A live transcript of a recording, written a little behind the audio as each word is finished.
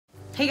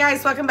Hey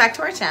guys, welcome back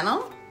to our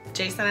channel.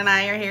 Jason and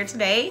I are here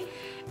today,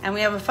 and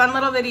we have a fun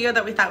little video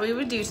that we thought we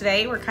would do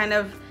today. We're kind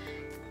of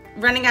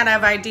running out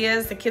of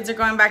ideas. The kids are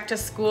going back to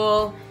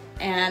school,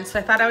 and so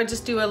I thought I would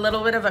just do a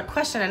little bit of a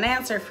question and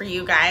answer for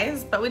you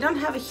guys, but we don't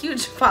have a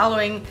huge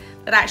following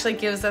that actually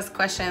gives us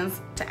questions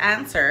to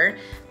answer.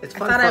 It's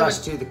fun for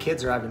us too. The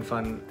kids are having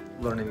fun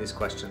learning these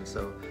questions,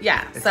 so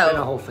yeah, it's been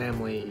a whole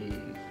family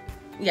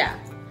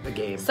a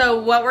game. So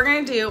what we're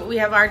gonna do, we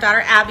have our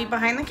daughter Abby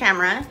behind the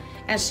camera,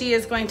 and she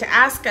is going to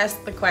ask us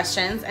the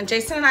questions, and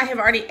Jason and I have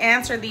already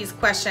answered these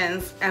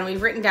questions and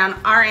we've written down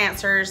our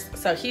answers,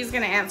 so he's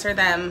gonna answer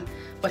them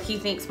what he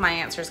thinks my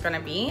answer is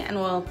gonna be, and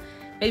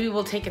maybe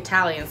we'll take a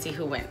tally and see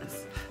who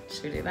wins.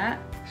 Should we do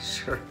that?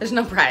 Sure. There's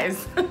no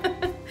prize.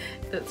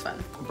 That's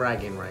fun.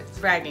 Bragging rights.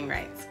 Bragging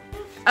rights.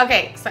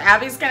 Okay, so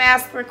Abby's gonna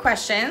ask the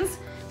questions.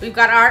 We've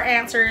got our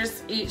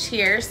answers each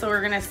here, so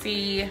we're gonna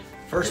see.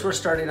 First, we're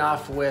starting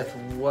off with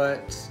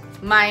what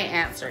my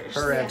answers.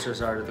 Her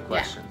answers are to the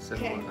questions.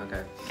 Yeah.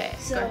 Okay. Okay.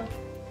 So,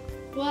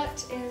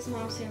 what is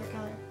Mom's favorite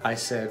color? I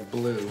said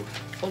blue.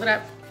 Hold it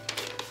up.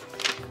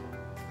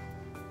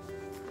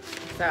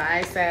 So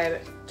I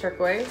said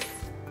turquoise.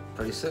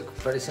 Pretty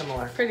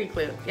similar. Pretty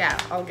clue. Yeah,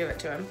 I'll give it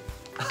to him.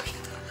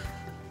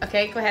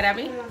 Okay, go ahead,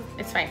 Abby.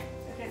 It's fine.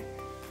 Okay.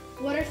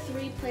 What are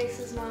 3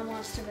 places Mom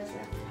wants to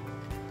visit?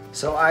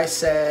 So I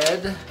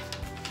said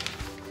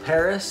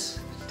Paris,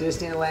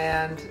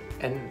 Disneyland,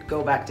 and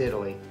go back to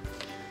Italy.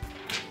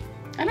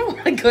 I don't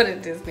want to go to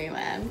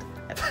Disneyland.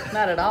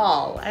 Not at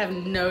all. I have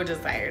no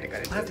desire to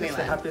go to Disneyland. That's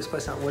the happiest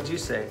place on. What'd you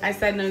say? I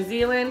said New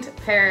Zealand,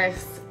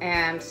 Paris,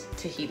 and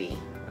Tahiti.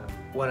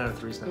 1 out of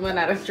 3 is not 1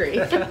 out of 3.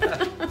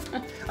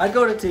 I'd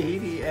go to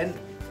Tahiti and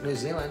New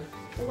Zealand.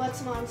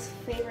 What's Mom's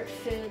favorite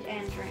food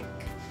and drink?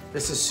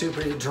 This is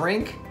super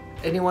drink.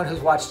 Anyone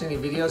who's watched any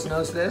videos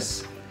knows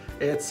this.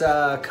 It's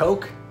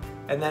Coke,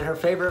 and then her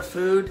favorite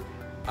food,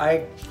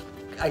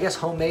 I guess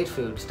homemade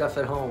food, stuff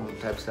at home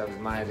type stuff is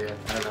my idea.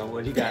 I don't know,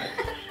 what do you got?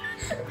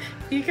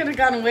 You could have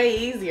gone way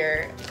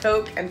easier.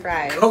 Coke and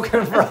fries. Coke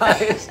and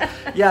fries.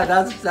 Yeah,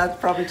 that's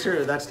probably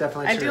true. That's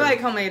definitely true. I do like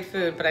homemade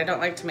food, but I don't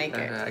like to make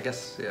it. I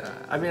guess, yeah.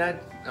 I mean,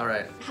 all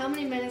right. How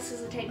many minutes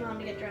does it take Mom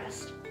to get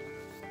dressed?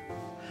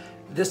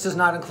 This does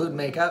not include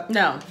makeup?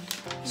 No.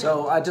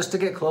 So just to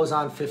get clothes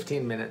on,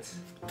 15 minutes.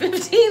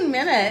 15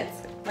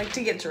 minutes? Like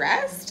to get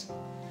dressed?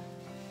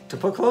 To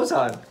put clothes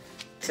on.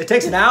 It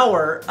takes an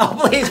hour. Oh,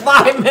 please,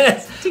 5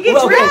 minutes. To get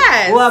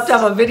dressed. We'll have to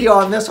have a video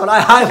on this one. I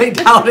highly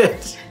doubt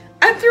it.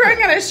 I'm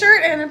throwing on a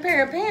shirt and a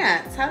pair of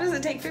pants. How does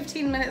it take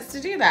 15 minutes to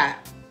do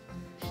that?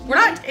 We're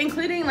not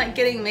including like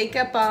getting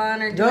makeup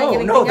on or doing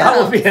anything else.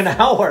 That would be an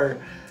hour.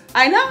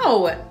 I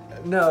know.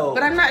 No.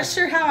 But I'm not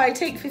sure how I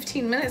take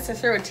 15 minutes to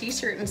throw a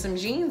t-shirt and some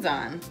jeans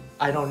on.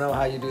 I don't know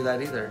how you do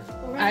that either.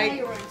 Well, right now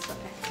you're wearing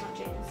sweatpants, not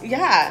jeans.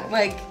 Yeah,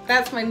 like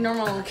that's my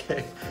normal.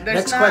 Okay. There's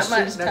Next not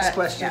question. much Next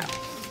question. Yeah.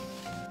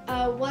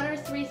 What are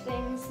 3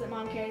 things that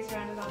Mom carries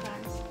around at all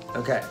times?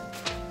 Okay.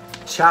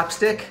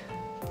 Chopstick,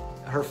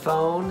 her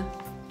phone.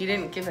 You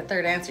didn't give a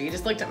third answer. You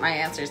just looked at my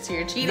answers, so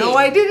you're cheating. No,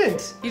 I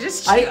didn't. You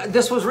just cheated.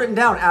 This was written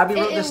down. Abby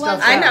wrote this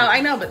stuff down.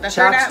 I know, but the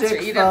third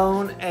answer, you Chopstick,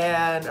 phone,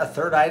 and a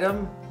third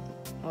item.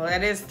 Well,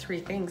 that is 3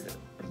 things that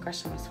the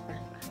question was for.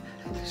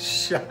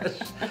 Shush.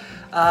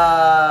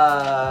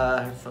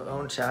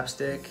 Phone,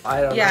 chapstick.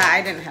 I don't know.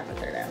 I didn't have a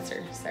third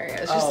answer. Sorry,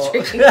 I was just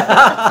tricking.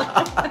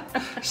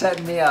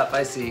 Setting me up,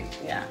 I see.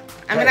 Yeah.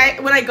 I mean,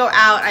 when I go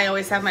out, I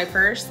always have my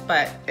purse,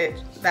 but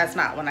that's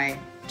not when I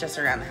just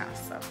around the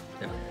house, so.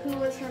 Yeah. Who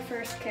was her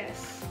first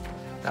kiss?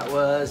 That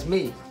was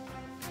me.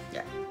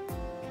 Yeah.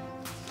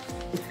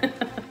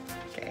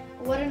 Okay.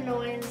 What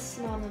annoys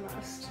Mom the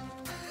most?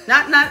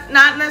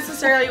 Not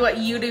necessarily what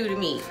you do to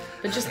me,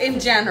 but just in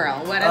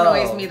general, what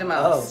annoys me the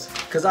most.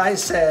 Because I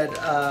said...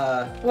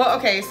 well,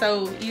 okay,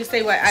 so you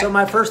say what So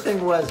my first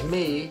thing was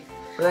me,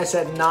 but I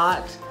said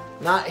not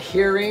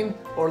hearing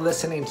or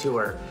listening to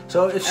her.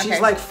 So if she's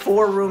like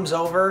 4 rooms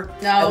over,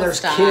 and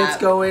there's kids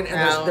going,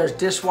 and there's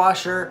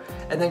dishwasher,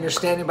 and then you're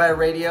standing by a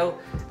radio,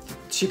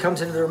 she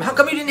comes into the room, how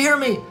come you didn't hear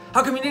me?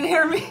 How come you didn't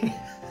hear me?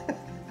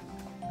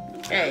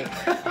 Okay.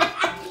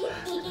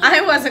 I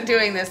wasn't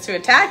doing this to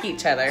attack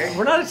each other.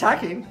 We're not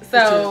attacking.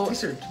 So,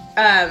 these are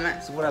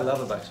what I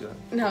love about you.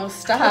 No,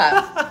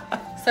 stop.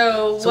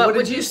 So what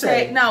would you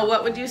say? No,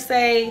 what would you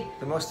say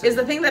is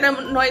the thing that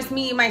annoys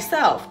me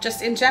myself,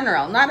 just in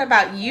general, not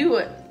about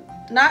you,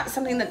 not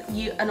something that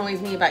annoys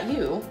me about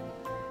you.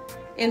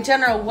 In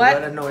general,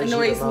 what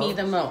annoys me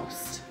the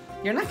most?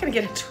 You're not going to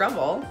get in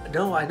trouble.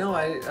 No, I know.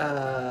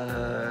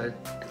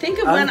 Think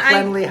of when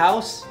Uncleanly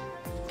house.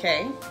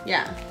 Okay,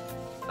 yeah.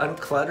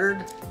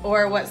 Uncluttered.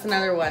 Or what's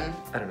another one?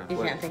 I don't know.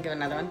 You can't think of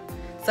another one.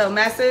 So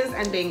messes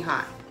and being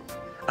hot.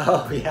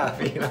 Oh yeah,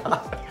 being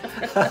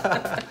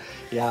hot.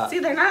 Yeah. See,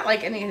 they're not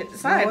like any.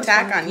 It's not an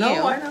attack on you.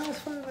 No, I know. It's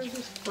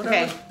fine.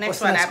 Okay,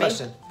 next one, Abby.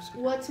 Question?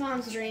 What's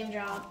Mom's dream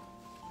job?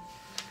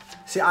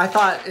 See, I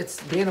thought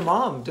it's being a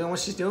mom, doing what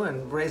she's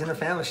doing, raising her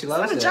family. She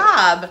loves it. It's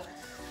not a job.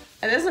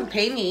 It doesn't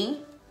pay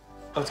me.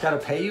 Oh, it's got to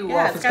pay you? Yeah,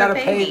 well, if it's got to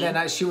pay,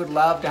 then she would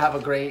love to have a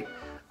great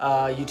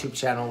YouTube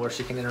channel where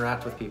she can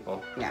interact with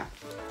people. Yeah.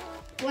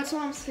 What's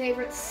Mom's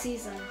favorite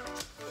season?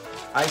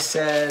 I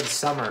said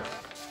summer.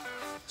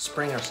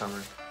 Spring or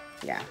summer.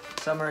 Yeah.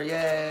 Summer,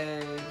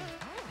 yay.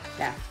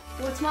 Yeah.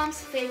 What's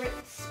Mom's favorite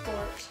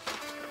sport?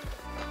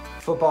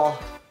 Football.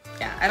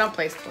 Yeah, I don't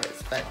play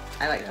sports, but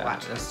I like to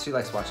watch them. She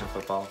likes watching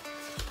football.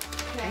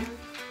 Okay.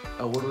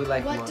 Oh, what do we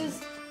like What more?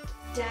 does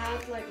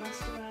Dad like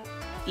most about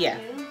Yeah.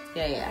 you?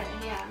 Yeah. Okay,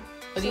 yeah.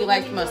 What do you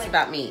like most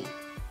about me?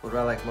 What do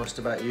I like most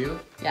about you?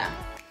 Yeah.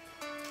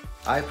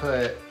 I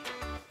put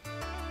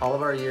all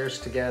of our years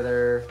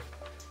together.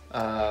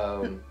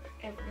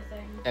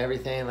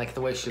 Everything, like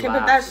the way she laughs.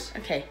 But that's,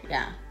 okay,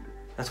 yeah.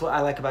 That's what I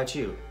like about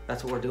you.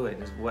 That's what we're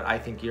doing, is what I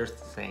think you're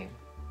saying.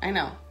 I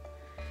know.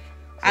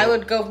 I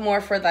would go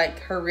more for like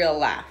her real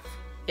laugh.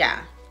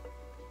 Yeah.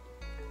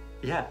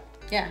 Yeah.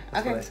 Yeah,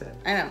 That's okay. what I said.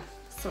 I know.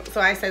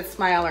 So I said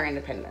smile or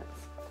independence.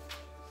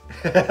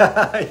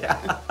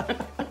 Yeah.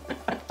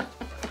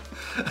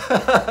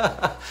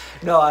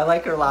 No, I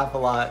like her laugh a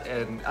lot,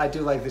 and I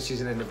do like that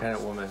she's an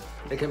independent woman.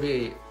 It can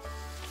be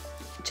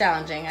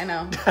challenging, I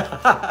know.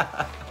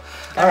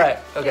 All right,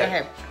 okay. Go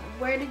ahead.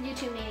 Where did you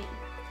two meet?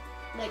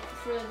 Like,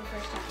 for the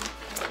first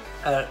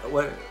time?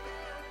 What?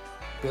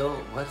 Bill,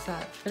 what's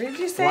that? What did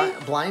you say?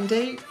 Blind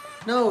date?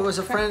 No, it was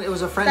a friend. It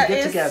was a friend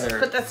get together.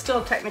 But that's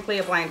still technically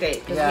a blind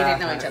date because we didn't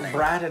know each other.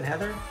 Brad and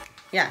Heather.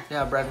 Yeah.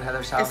 Yeah, Brad and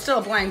Heather's house. It's still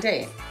a blind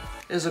date.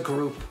 It was a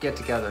group get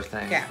together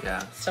thing. Yeah.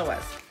 Yeah. Still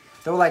was.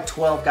 There were like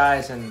 12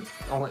 guys, and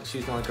she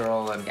was the only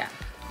girl. And yeah,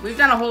 we've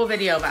done a whole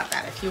video about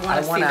that. If you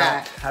want to see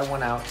that. I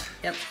went out.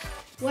 Yep.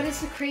 What is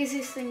the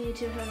craziest thing you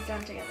two have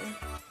done together?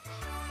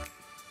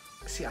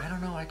 See, I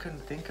don't know. I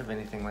couldn't think of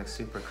anything like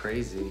super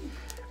crazy.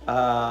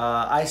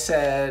 I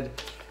said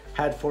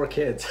had 4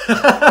 kids.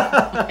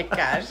 Oh my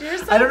gosh, you're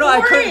so I don't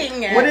know. boring. I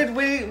couldn't. What did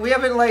we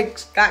haven't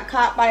like got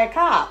caught by a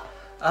cop.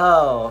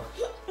 Oh,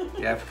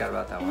 yeah, I forgot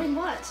about that I one. mean,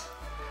 what?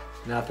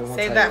 Nothing. We'll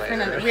Save tell that you for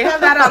later. another. We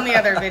have that on the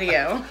other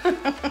video.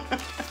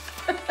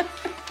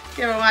 If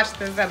you haven't watched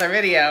this other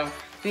video,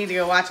 you need to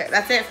go watch it.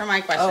 That's it for my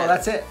question. Oh,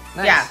 that's it.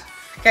 Nice. Yeah.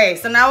 Okay,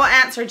 so now we'll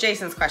answer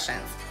Jason's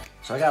questions.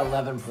 So I got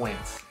 11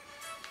 points.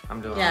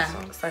 I'm doing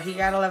awesome. So he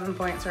got 11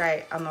 points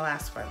right on the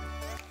last one.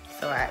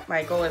 So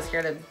my goal is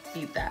here to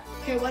beat that.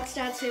 Okay, what's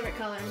Dad's favorite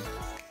color?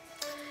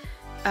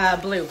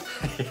 Blue.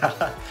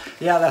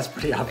 Yeah, that's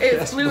pretty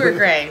obvious. It's blue or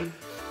gray.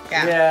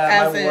 Yeah.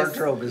 Yeah, my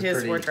wardrobe is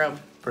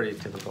pretty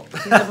typical.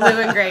 He's a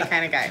blue and gray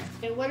kind of guy.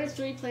 Okay, what are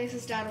 3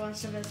 places Dad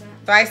wants to visit?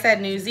 So I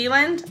said New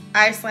Zealand,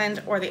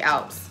 Iceland, or the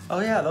Alps. Oh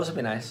yeah, those would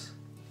be nice.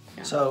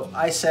 Yeah. So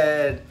I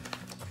said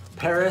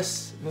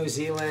Paris, New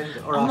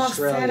Zealand, or Almost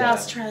Australia. said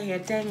Australia,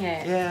 dang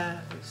it.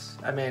 Yeah,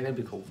 I mean, it'd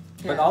be cool.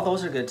 Yeah. But all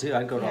those are good too.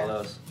 I'd go to all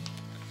those.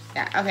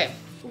 Yeah, okay.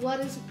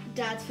 What is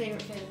Dad's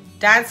favorite food?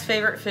 Dad's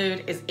favorite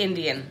food is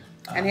Indian.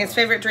 And his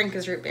favorite drink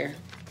is root beer.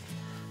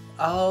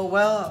 Oh,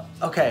 well,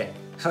 okay.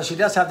 So she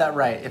does have that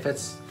right. If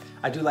it's,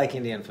 I do like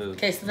Indian food.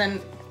 Okay, so then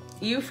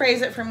you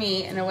phrase it for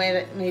me in a way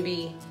that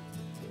maybe...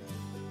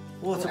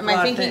 Well, it's a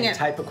broad thing,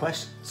 type of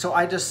question. So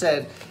I just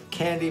said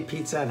candy,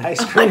 pizza, and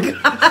ice cream.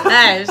 Oh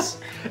my gosh.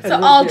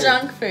 So all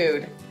junk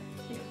food.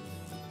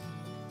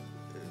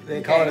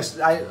 They call it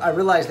I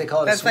realize they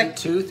call it a sweet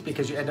tooth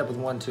because you end up with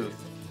 1 tooth.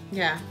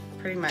 Yeah,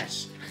 pretty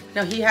much.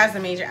 No, he has a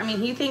major, I mean,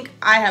 he think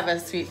I have a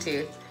sweet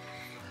tooth.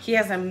 He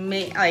has a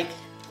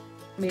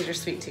major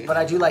sweet tooth. But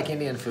I do like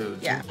Indian food.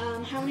 Yeah.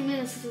 How many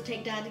minutes does it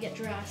take Dad to get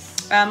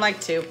dressed?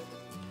 Like 2.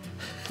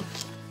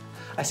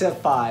 I said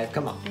 5,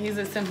 come on. He's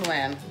a simple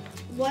man.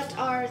 What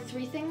are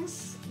 3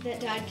 things that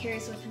Dad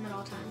carries with him at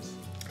all times?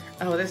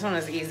 Oh, this one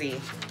was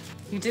easy.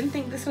 You didn't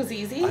think this was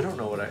easy? I don't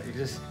know it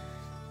just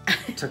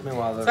took me a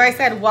while. So I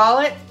said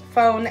wallet,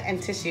 phone,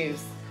 and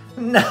tissues.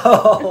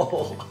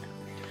 No.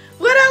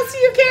 What else do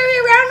you carry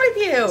around with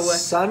you?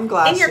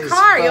 Sunglasses, in your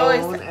car,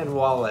 phone, and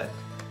wallet.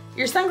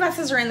 Your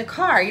sunglasses are in the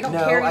car. You don't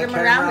No, carry I them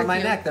carry around them with on my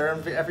you. neck. They're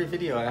in every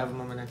video. I have them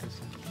on my neck and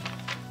stuff.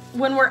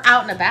 When we're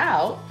out and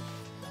about.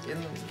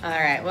 All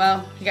right,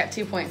 well, you got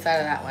 2 points out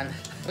of that one.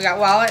 We got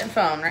wallet and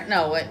phone, right?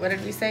 No, what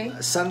did we say?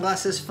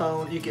 Sunglasses,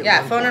 phone, you get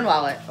 1 phone point. and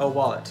wallet. Oh,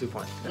 wallet, 2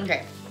 points.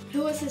 Okay.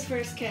 Who was his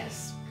first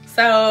kiss?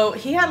 So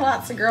he had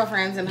lots of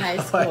girlfriends in high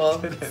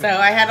school. So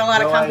I had a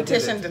lot of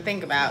competition to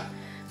think about.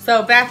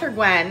 So Beth or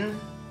Gwen.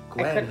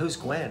 Gwen? Who's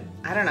Gwen?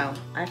 I don't know.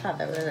 I thought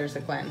that there's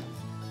a Gwen.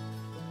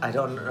 I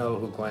don't know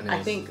who Gwen is.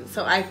 I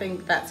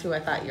think that's who I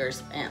thought your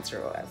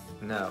answer was.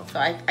 No. So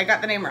I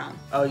got the name wrong.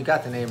 Oh, you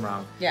got the name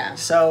wrong. Yeah.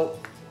 So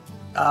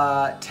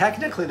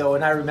technically though,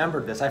 and I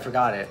remembered this, I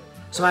forgot it.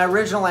 So my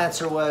original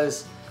answer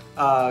was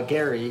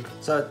Gary.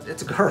 So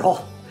it's a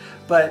girl,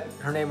 but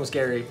her name was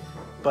Gary.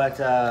 But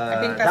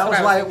that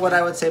was what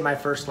I would say my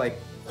first like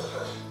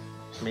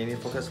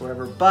meaningful kiss,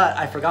 whatever. But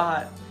I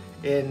forgot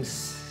in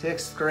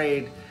 6th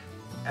grade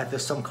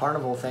at some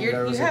carnival thing.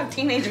 You have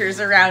teenagers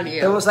around you.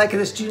 There was like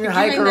this junior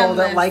high girl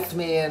that liked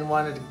me and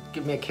wanted to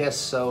give me a kiss.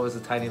 So it was a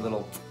tiny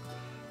little.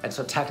 And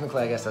so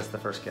technically, I guess that's the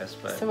first kiss.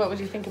 But so what would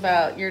you think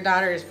about your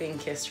daughters being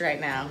kissed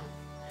right now?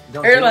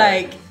 Don't They're do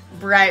like it.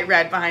 bright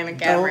red behind the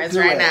cameras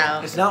right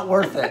now. It's not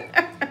worth it.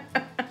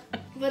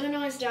 What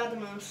annoys Dad the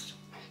most?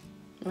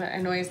 What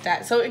annoys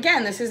Dad? So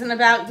again, this isn't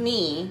about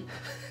me.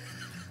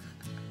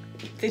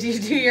 Did you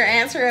do your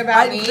answer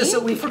about me?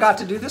 We forgot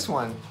to do this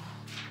one.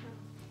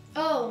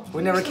 Oh.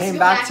 We never came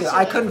back to it.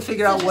 I couldn't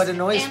figure out what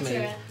annoys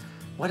me.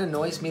 What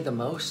annoys me the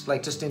most?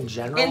 Like just in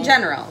general? In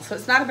general. So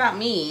it's not about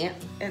me.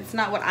 It's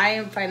not what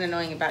I find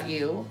annoying about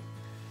you.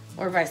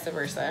 Or vice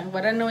versa.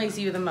 What annoys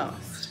you the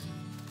most?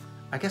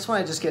 I guess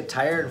when I just get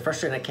tired and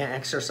frustrated and I can't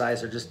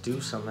exercise or just do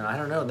something. I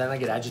don't know. Then I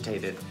get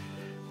agitated.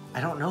 I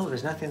don't know.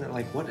 There's nothing that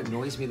like what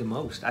annoys me the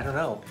most. I don't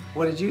know.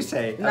 What did you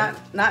say?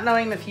 Not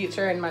knowing the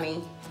future and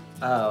money.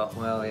 Oh,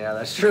 well, yeah,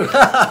 that's true. It's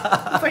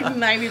like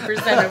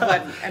 90% of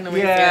what annoys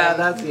you.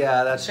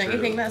 That's true. Don't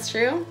you think that's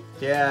true?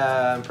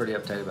 Yeah, I'm pretty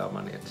uptight about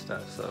money and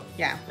stuff, so.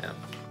 Yeah.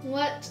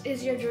 What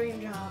is your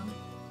dream job?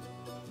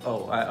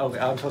 Okay,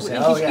 I'm supposed to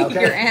say,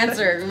 okay. Your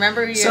answer,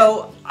 remember you.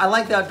 So, I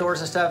like the outdoors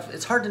and stuff.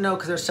 It's hard to know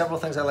because there's several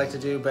things I like to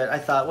do, but I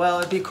thought, well,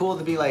 it'd be cool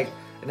to be like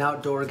an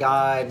outdoor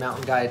guide,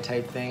 mountain guide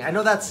type thing. I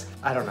know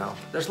I don't know.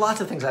 There's lots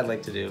of things I'd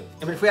like to do.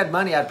 I mean, if we had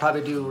money, I'd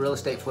probably do real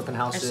estate, flipping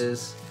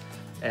houses.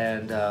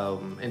 And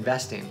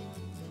investing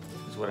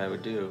is what I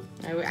would do.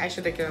 I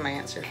should have given my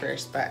answer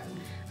first, but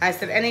I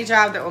said any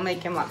job that will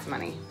make him lots of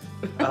money.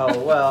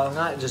 Oh, well,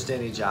 not just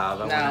any job.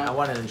 I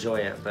want to enjoy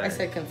it. But I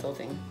said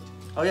consulting.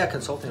 Oh, yeah,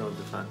 consulting would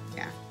be fun.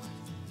 Yeah.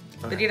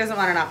 Okay. But he doesn't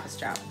want an office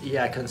job.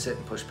 Yeah, I couldn't sit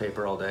and push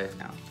paper all day.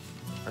 No.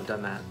 I've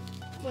done that.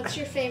 What's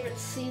your favorite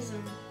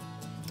season?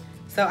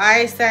 So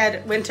I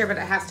said winter, but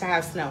it has to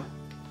have snow.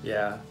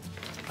 Yeah,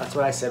 that's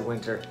what I said,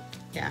 winter.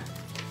 Yeah.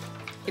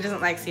 He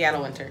doesn't like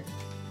Seattle winter.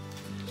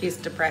 He's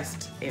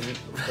depressed in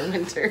the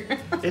winter.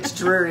 It's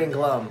dreary and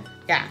glum.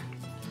 Yeah.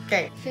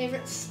 Okay.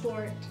 Favorite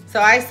sport? So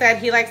I said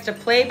he likes to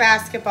play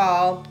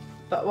basketball,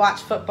 but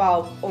watch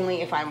football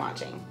only if I'm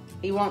watching.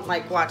 He won't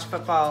like watch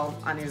football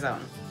on his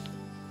own.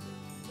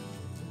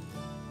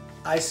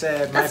 I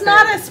said that's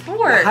not a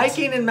sport.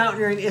 Hiking and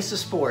mountaineering is a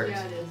sport.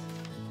 Yeah, it is.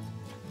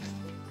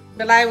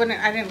 But I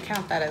didn't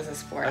count that as a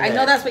sport. Okay. I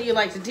know that's what you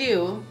like to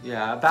do.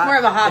 Yeah, it's more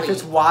of a hobby. If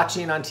it's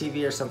watching on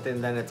TV or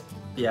something, then it's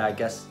I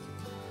guess.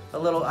 A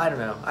little, I don't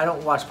know. I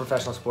don't watch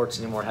professional sports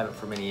anymore. Haven't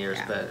for many years.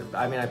 Yeah. But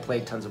I mean, I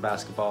played tons of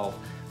basketball.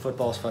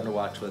 Football's fun to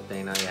watch with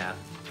Dayna. Yeah.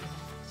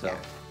 So,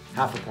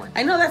 half a point.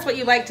 I know that's what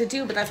you like to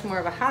do, but that's more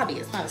of a hobby.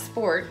 It's not a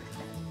sport.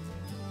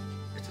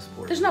 It's a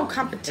sport. There's no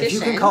competition. If you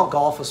can call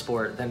golf a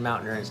sport, then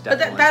mountaineering is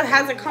definitely. But that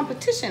has a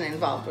competition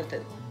involved with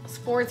it.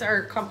 Sports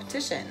are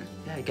competition.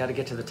 Yeah, you got to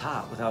get to the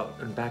top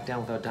and back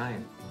down without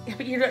dying. Yeah,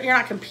 but you're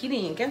not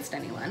competing against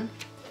anyone.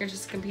 You're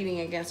just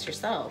competing against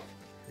yourself.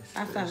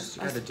 That's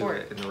you got to do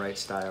it in the right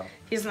style.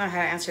 He doesn't know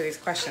how to answer these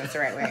questions the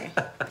right way.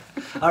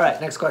 All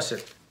right, next question.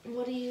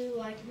 What do you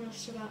like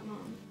most about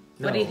Mom?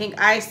 No. What do you think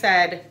I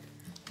said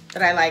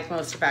that I like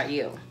most about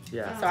you?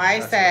 Yeah. So I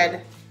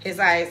said his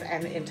eyes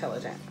and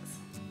intelligence.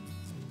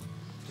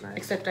 Nice.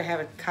 Except I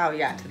have a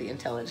caveat to the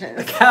intelligence.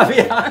 A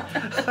caveat?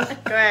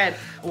 Go ahead.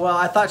 Well,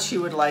 I thought she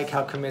would like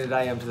how committed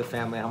I am to the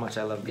family, how much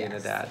I love being a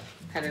dad.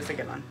 That is a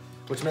good one.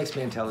 Which makes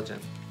me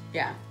intelligent.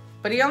 Yeah.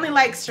 But he only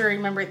likes to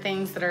remember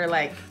things that are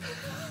like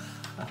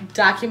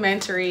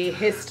documentary,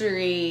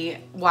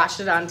 history, watched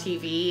it on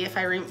TV. If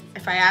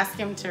I ask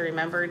him to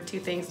remember 2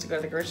 things to go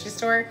to the grocery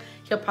store,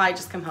 he'll probably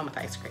just come home with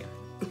ice cream.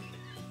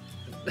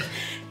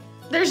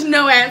 There's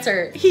no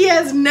answer. He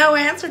has no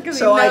answer because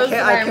he knows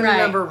that I'm right. I can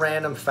remember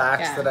random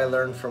facts that I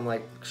learned from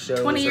like shows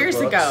 20 years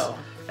ago.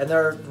 And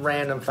they're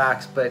random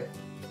facts, but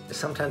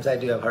sometimes I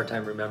do have a hard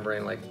time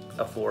remembering like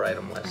a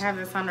 4-item list. I have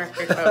this on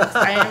record, folks.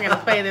 I am going to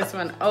play this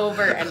one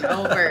over and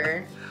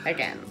over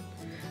again.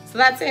 So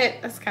that's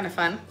it. That's kind of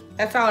fun.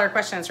 That's all our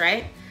questions,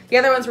 right? The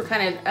other ones were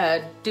kind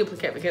of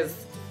duplicate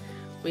because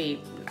we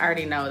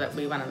already know that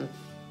we went on a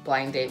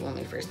blind date when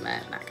we first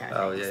met and that kind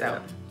of thing.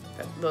 So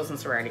those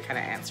ones were already kind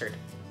of answered.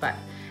 But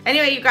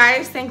anyway, you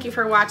guys, thank you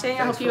for watching.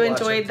 I hope you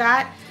enjoyed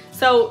that.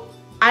 So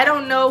I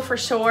don't know for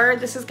sure.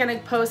 This is going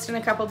to post in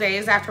a couple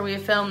days after we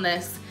have filmed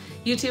this.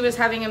 YouTube is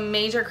having a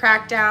major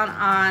crackdown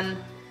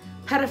on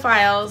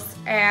pedophiles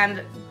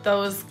and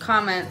those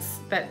comments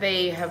that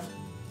they have.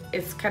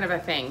 It's kind of a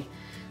thing.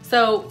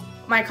 So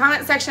my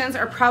comment sections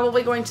are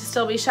probably going to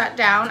still be shut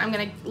down. I'm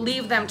going to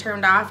leave them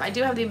turned off. I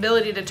do have the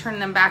ability to turn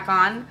them back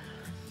on,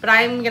 but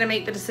I'm going to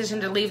make the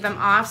decision to leave them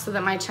off so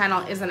that my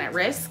channel isn't at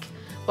risk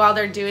while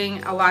they're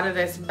doing a lot of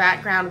this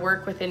background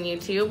work within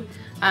YouTube.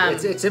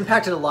 It's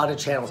impacted a lot of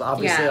channels.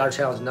 Obviously, our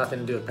channel has nothing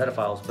to do with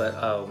pedophiles,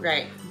 but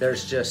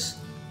there's just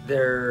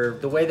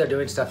the way they're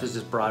doing stuff is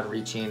just broad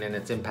reaching, and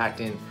it's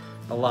impacting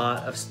a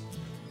lot of.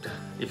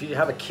 If you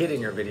have a kid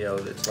in your video,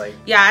 it's like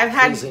I've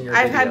had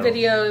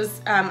videos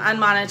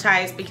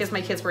unmonetized because my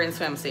kids were in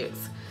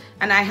swimsuits,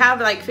 and I have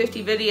like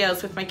 50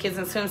 videos with my kids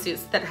in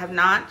swimsuits that have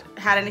not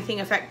had anything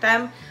affect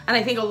them. And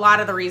I think a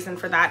lot of the reason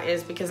for that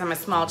is because I'm a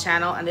small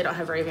channel and they don't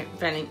have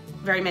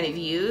very many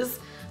views,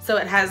 so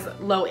it has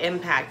low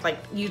impact.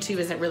 Like YouTube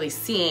isn't really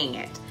seeing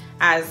it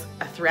as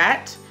a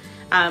threat.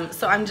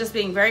 So I'm just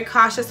being very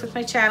cautious with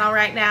my channel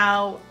right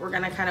now. We're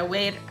gonna kind of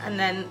wait, and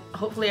then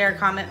hopefully our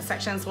comment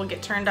sections will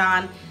get turned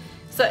on.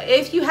 So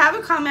if you have a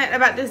comment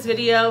about this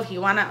video, if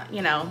you wanna,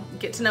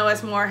 get to know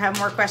us more, have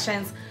more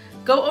questions,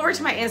 go over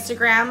to my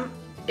Instagram.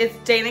 It's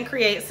Dayna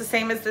Creates, the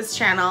same as this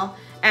channel,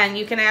 and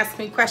you can ask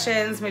me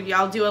questions. Maybe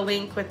I'll do a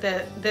link with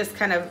this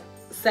kind of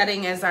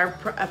setting as our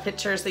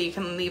picture, so you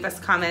can leave us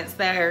comments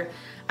there.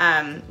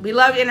 We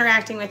love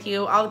interacting with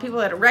you. All the people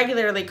that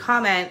regularly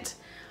comment,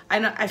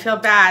 I feel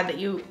bad that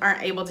you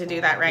aren't able to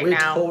do that right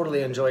now. We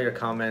totally enjoy your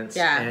comments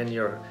and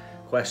your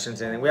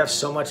questions, and we have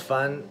so much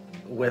fun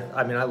with,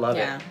 I mean, I love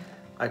it.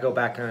 I go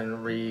back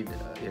and read,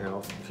 you know,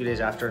 a few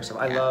days after and stuff.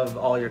 I love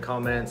all your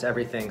comments,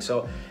 everything.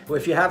 So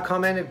if you have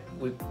commented,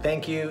 we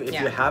thank you. If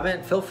you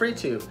haven't, feel free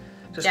to.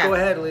 Just go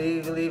ahead,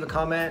 leave a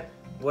comment,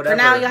 whatever.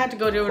 For now, you'll have to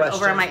go do it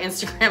over on my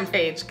Instagram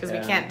page because we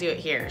can't do it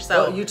here.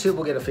 So well, YouTube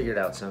will get it figured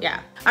out soon.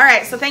 Yeah. All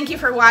right, so thank you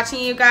for watching,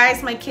 you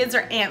guys. My kids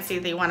are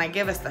antsy. They want to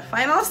give us the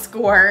final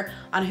score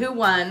on who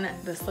won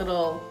this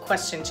little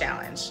question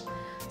challenge.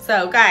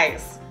 So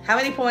guys, how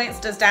many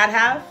points does Dad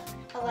have?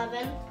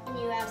 11, and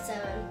you have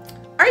 7.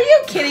 Are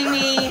you kidding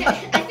me?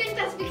 I think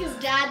that's because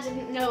Dad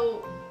didn't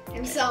know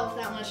himself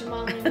that much, and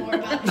Mom knew more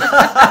about it.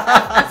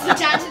 So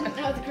Dad didn't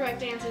know the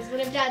correct answers,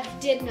 but if Dad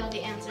did know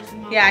the answers,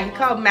 Mom he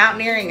called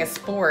mountaineering a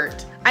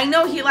sport. I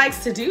know he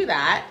likes to do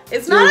that.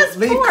 It's not a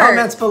sport. Leave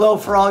comments below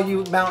for all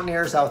you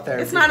mountaineers out there.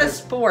 It's not a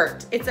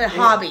sport. It's a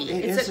hobby.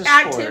 It's an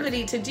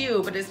activity to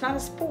do, but it's not a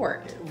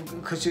sport.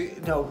 Because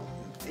no,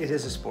 it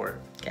is a sport.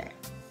 Okay.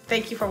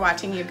 Thank you for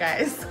watching, you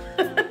guys.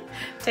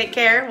 Take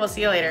care. We'll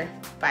see you later.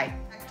 Bye.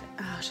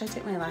 Oh, should I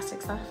take my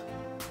elastics off?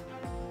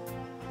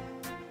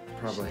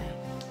 Probably.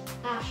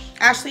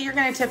 Ashley, you're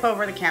going to tip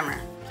over the camera.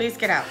 Please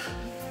get out.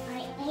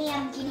 I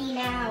am getting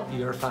out.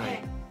 You're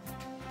fine.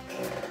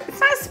 It's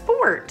not a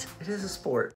sport. It is a sport.